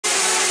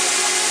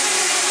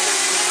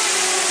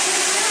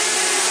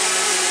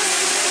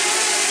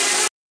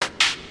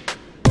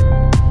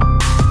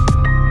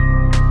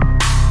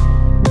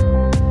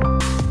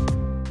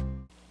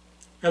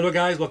Hello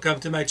guys, welcome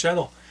to my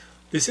channel.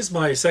 This is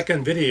my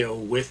second video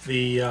with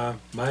the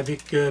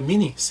Mavic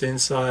Mini.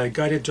 Since I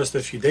got it just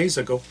a few days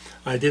ago,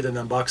 I did an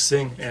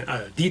unboxing and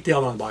a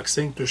detailed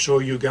unboxing to show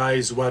you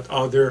guys what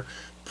other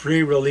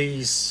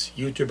pre-release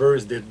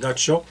YouTubers did not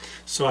show.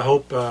 So I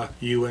hope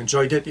you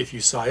enjoyed it if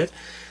you saw it.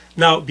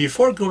 Now,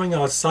 before going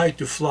outside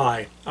to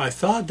fly, I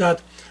thought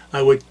that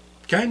I would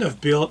kind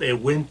of build a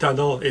wind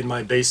tunnel in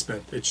my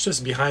basement. It's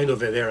just behind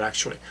over there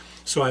actually.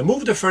 So I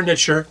moved the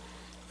furniture.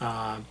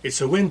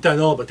 It's a wind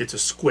tunnel, but it's a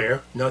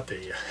square, not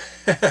a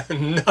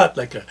not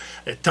like a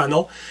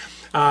tunnel.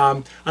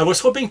 I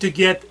was hoping to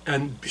get a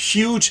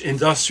huge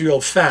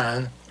industrial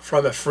fan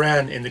from a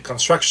friend in the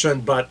construction,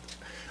 but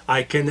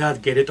I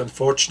cannot get it,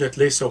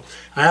 unfortunately. So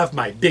I have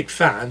my big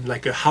fan,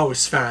 like a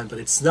house fan, but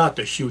it's not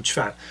a huge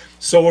fan.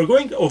 So we're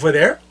going over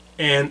there,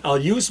 and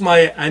I'll use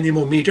my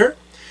anemometer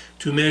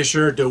to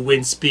measure the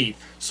wind speed.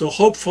 So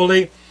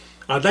hopefully,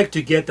 I'd like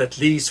to get at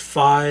least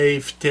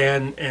 5,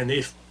 10,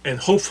 and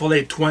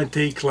hopefully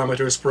 20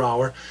 kilometers per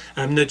hour.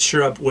 I'm not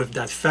sure with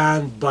that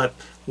fan, but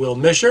we'll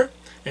measure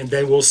and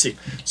then we'll see.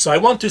 So I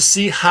want to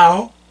see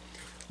how,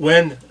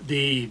 when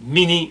the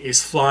Mini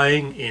is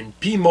flying in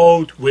P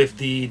mode with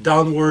the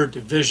downward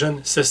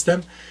vision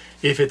system,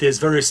 if it is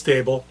very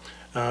stable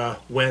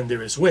when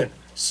there is wind.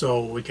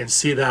 So we can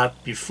see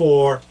that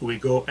before we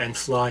go and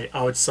fly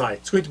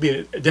outside. It's going to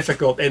be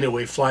difficult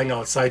anyway flying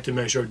outside to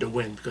measure the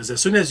wind, because as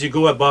soon as you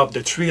go above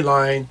the tree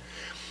line,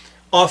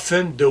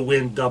 often the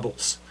wind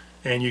doubles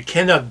and you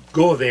cannot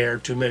go there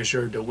to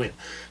measure the wind.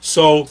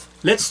 So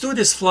let's do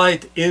this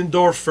flight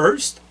indoor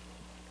first,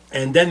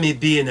 and then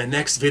maybe in the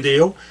next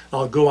video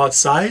I'll go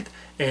outside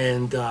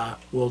and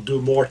we'll do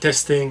more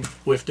testing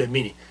with the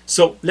Mini.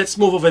 So let's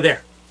move over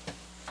there.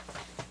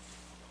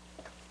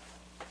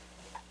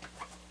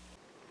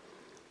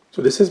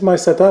 So this is my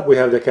setup. We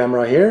have the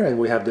camera here and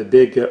we have the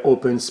big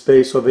open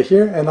space over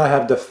here, and I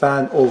have the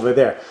fan over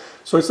there.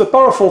 So it's a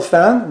powerful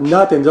fan,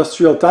 not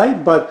industrial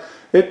type, but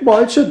it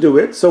should do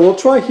it. So we'll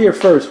try here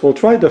first. We'll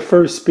try the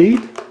first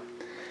speed,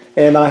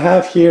 and I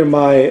have here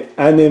my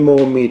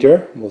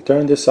anemometer. We'll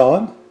turn this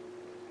on,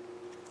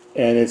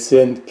 and it's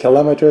in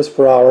kilometers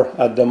per hour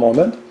at the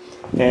moment,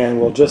 and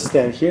we'll just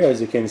stand here.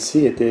 As you can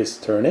see, it is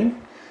turning.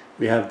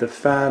 We have the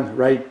fan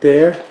right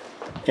there,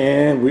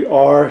 and we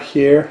are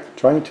here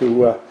trying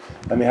to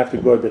I may have to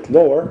go a bit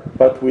lower,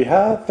 but we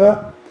have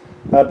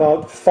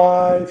about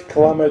 5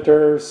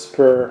 kilometers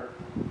per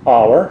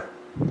hour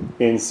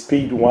in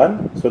speed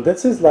 1. So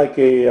this is like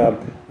a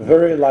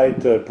very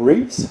light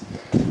breeze.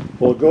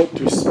 We'll go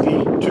to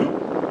speed 2,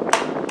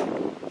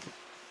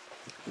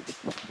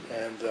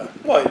 and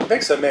well, it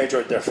makes a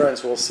major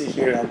difference. We'll see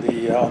here on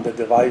the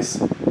device.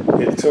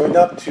 It's going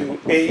up to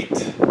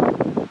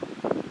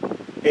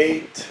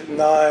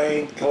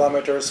 9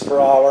 kilometers per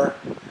hour.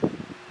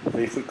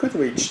 If we could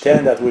reach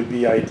 10, that would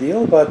be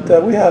ideal, but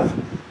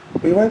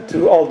we went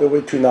all the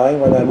way to 9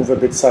 when I move a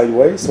bit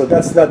sideways, so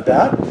that's not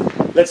bad.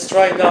 Let's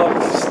try now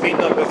speed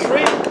number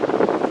 3.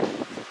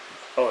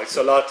 Oh, it's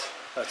a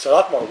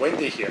lot more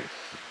windy here.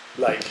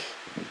 Like,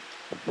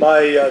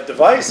 my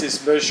device is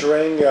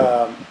measuring.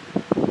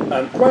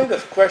 I'm kind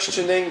of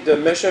questioning the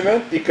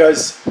measurement,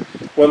 because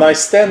when I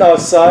stand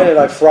outside and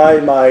I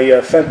fly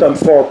my Phantom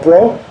 4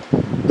 Pro,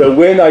 the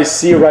wind I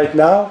see right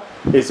now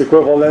is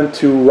equivalent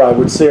to, I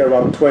would say,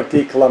 around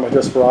 20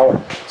 kilometers per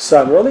hour.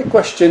 So I'm really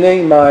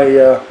questioning my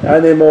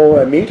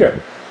anemometer.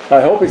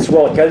 I hope it's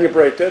well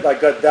calibrated. I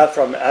got that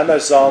from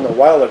Amazon a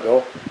while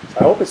ago.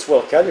 I hope it's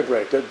well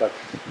calibrated, but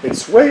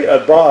it's way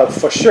above,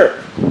 for sure.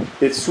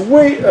 It's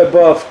way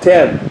above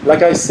 10.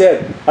 Like I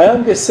said, I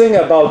am guessing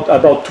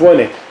about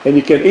 20. And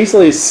you can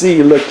easily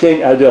see,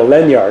 looking at the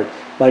lanyard.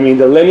 I mean,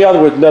 the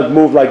lanyard would not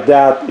move like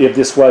that if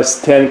this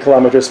was 10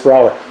 kilometers per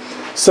hour.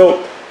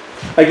 So,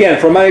 again,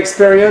 from my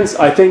experience,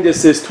 I think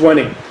this is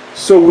 20.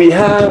 So we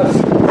have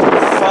 5,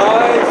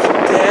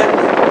 10,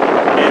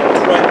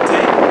 and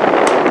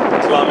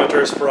 20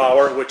 kilometers per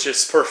hour, which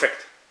is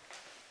perfect.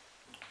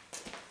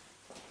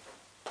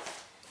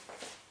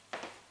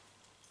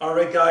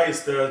 Alright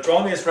guys, the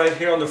drone is right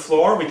here on the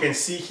floor. We can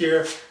see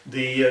here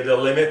the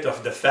limit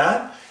of the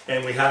fan,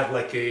 and we have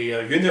like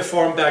a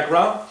uniform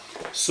background.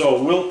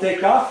 So we'll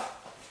take off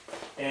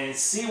and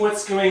see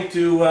what's going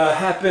to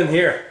happen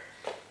here.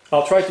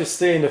 I'll try to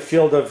stay in the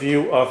field of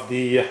view of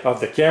the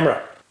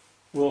camera.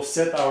 We'll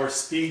set our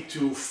speed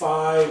to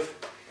 5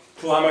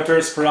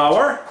 kilometers per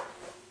hour.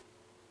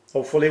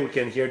 Hopefully we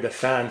can hear the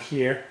fan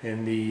here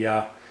in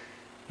the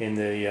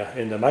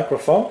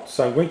microphone.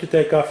 So I'm going to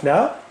take off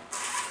now.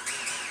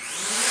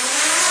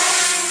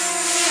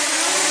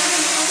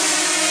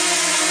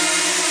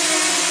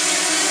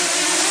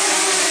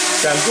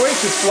 So I'm going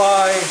to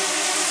fly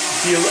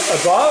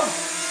above.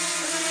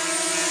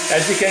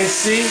 As you can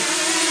see,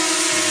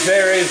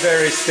 very,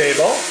 very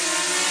stable.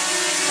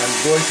 I'm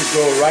going to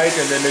go right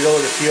in the middle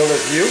of the field of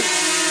view,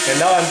 and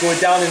now I'm going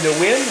down in the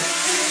wind.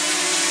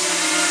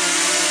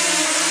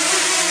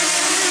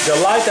 The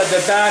light at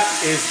the back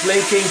is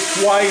blinking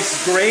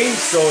twice green,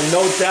 so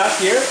note that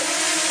here.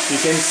 You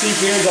can see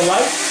here the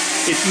light.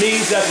 It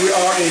means that we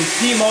are in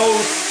P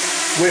mode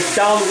with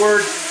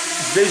downward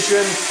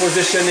vision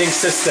positioning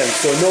system,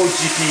 so no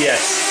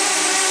GPS.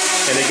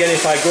 And again,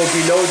 if I go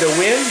below the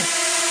wind,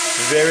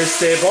 very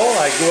stable.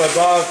 I go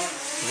above,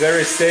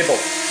 very stable.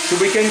 So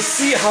we can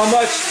see how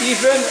much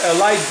even a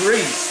light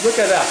breeze, look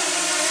at that.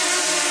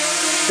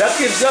 That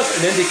gives us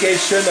an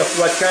indication of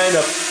what kind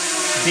of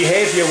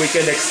behavior we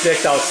can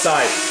expect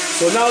outside.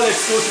 So now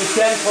let's go to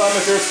 10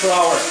 kilometers per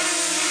hour.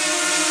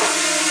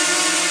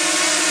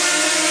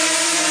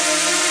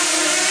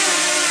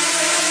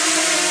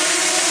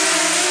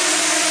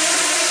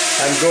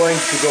 I'm going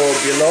to go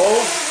below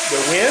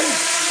the wind,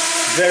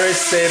 very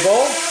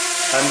stable.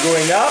 I'm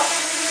going up.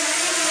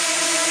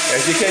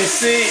 As you can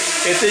see,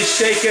 it is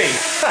shaking.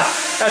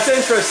 That's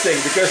interesting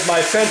because my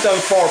Phantom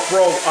 4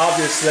 Pro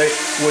obviously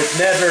would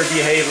never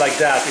behave like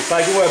that. If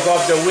I go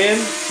above the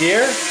wind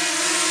here,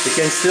 you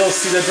can still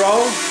see the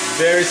drone,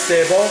 very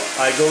stable.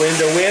 I go in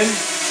the wind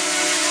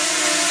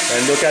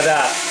and look at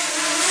that.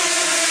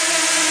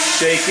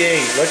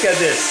 Shaking, look at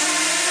this.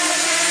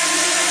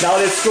 Now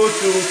let's go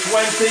to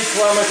 20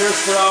 kilometers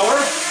per hour.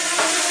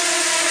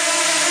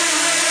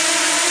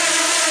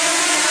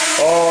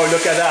 Oh,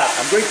 look at that.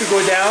 I'm going to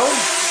go down.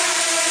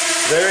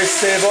 Very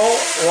stable.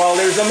 Well,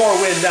 there's a more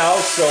wind now,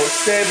 so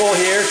stable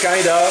here,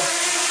 kind of.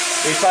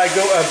 If I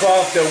go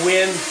above the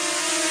wind,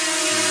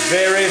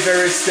 very,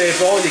 very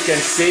stable, you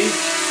can see.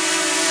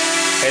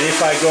 And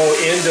if I go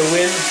in the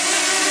wind,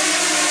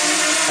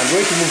 I'm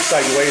going to move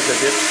sideways a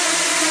bit.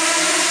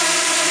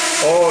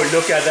 Oh,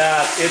 look at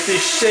that. It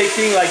is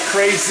shaking like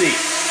crazy.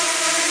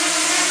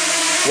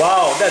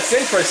 Wow, that's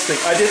interesting.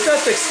 I did not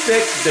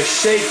expect the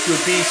shake to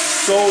be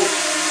so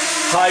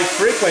high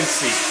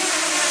frequency.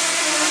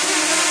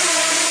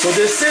 So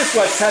this is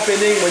what's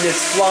happening when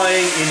it's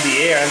flying in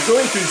the air. I'm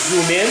going to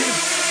zoom in.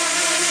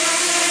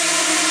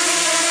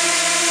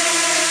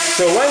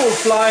 So when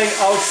we're flying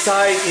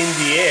outside in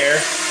the air,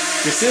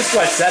 this is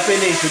what's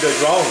happening to the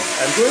drone.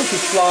 I'm going to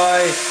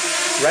fly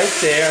right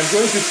there. I'm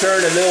going to turn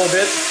a little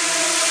bit.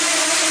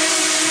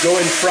 Go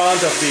in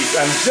front of the,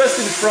 I'm just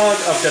in front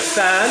of the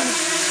fan.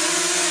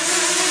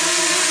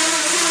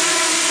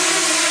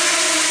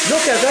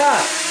 Look at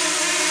that.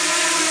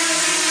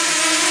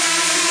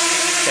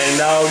 And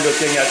now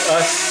looking at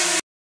us.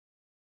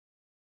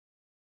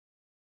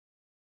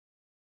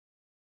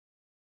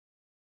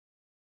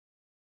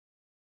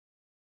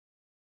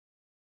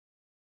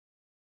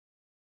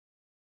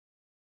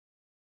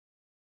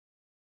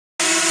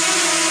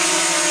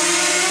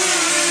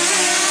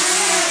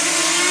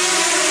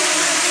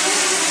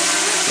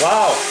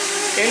 Wow,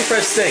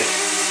 interesting.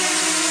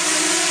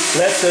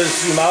 Let's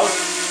zoom out.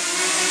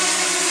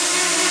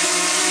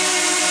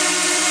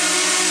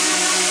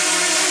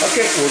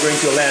 Okay, we're going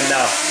to land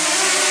now.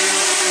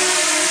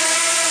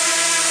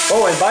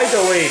 Oh, and by the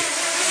way,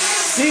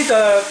 see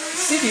the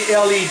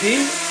LED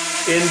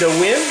in the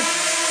wind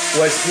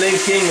was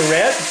blinking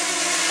red?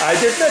 I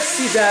did not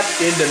see that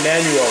in the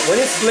manual.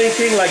 When it's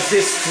blinking like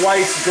this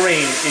twice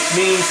green, it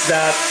means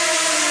that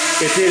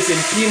it is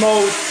in P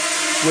mode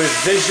with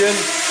vision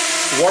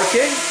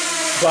working,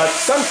 but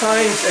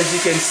sometimes, as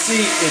you can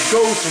see, it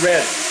goes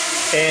red,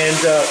 and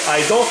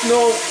I don't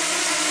know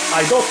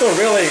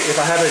really if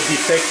I have a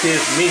defective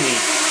Mini,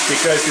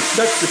 because it's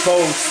not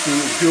supposed to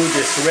do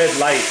this red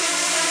light.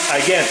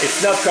 Again,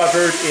 it's not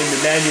covered in the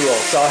manual,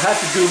 so I'll have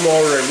to do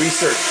more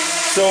research.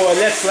 So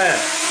let's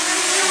land.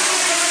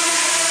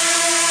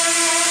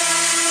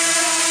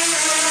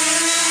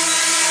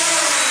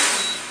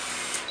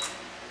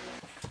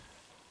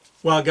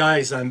 Well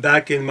guys, I'm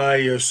back in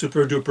my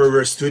super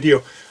duper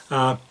studio.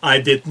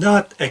 I did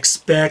not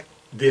expect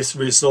this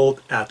result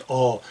at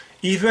all.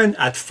 Even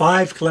at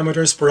 5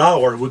 kilometers per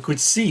hour, we could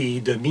see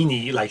the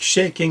Mini like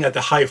shaking at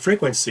a high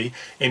frequency,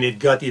 and it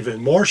got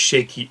even more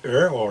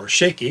shakier or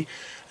shaky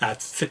at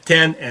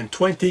 10 and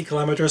 20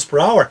 kilometers per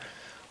hour.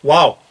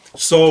 Wow.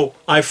 So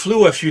I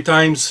flew a few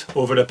times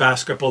over the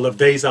past couple of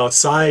days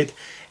outside,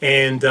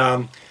 and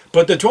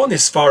but the drone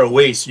is far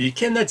away, so you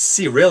cannot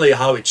see really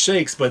how it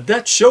shakes, but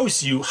that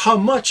shows you how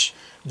much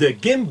the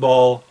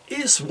gimbal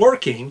is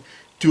working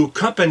to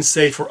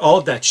compensate for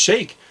all that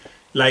shake.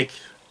 Like,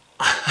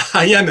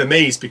 I am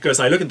amazed because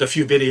I look at the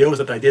few videos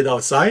that I did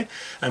outside.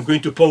 I'm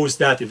going to post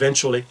that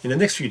eventually in the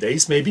next few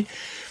days, maybe.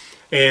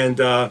 And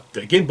the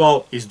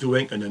gimbal is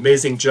doing an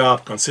amazing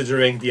job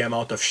considering the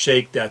amount of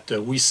shake that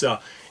we saw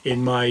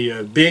in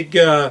my big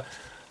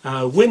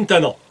wind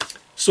tunnel.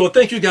 So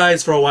thank you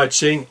guys for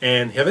watching,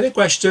 and if you have any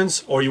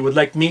questions or you would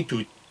like me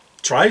to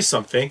try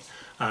something,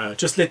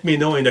 just let me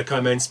know in the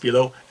comments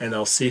below and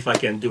I'll see if I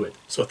can do it.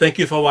 So thank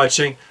you for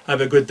watching.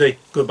 Have a good day.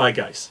 Goodbye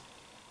guys.